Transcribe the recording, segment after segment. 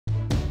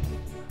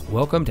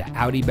Welcome to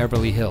Audi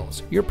Beverly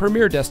Hills, your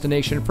premier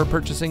destination for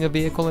purchasing a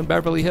vehicle in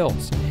Beverly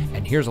Hills.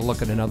 And here's a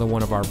look at another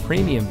one of our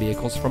premium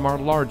vehicles from our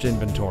large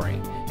inventory.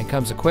 It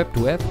comes equipped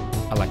with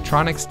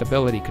electronic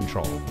stability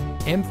control,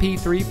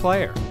 MP3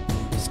 player,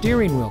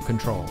 steering wheel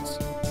controls,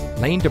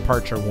 lane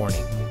departure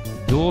warning,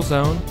 dual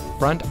zone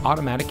front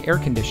automatic air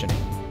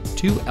conditioning,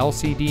 2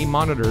 LCD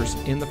monitors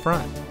in the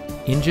front,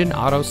 engine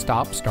auto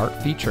stop start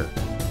feature,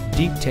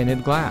 deep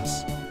tinted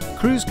glass,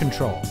 cruise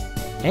control,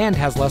 and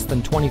has less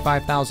than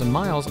 25,000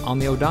 miles on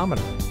the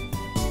odometer.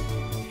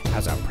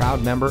 As a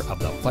proud member of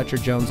the Fletcher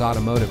Jones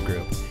Automotive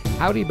Group,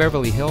 Audi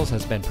Beverly Hills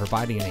has been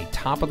providing a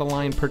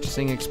top-of-the-line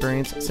purchasing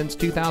experience since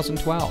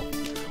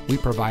 2012. We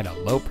provide a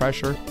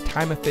low-pressure,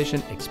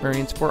 time-efficient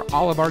experience for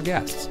all of our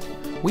guests.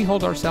 We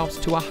hold ourselves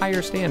to a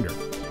higher standard.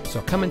 So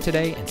come in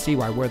today and see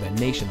why we're the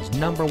nation's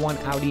 #1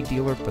 Audi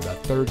dealer for the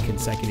 3rd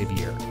consecutive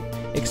year.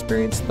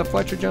 Experience the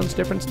Fletcher Jones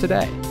difference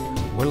today.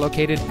 We're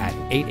located at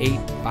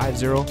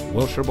 8850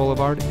 Wilshire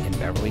Blvd in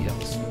Beverly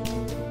Hills.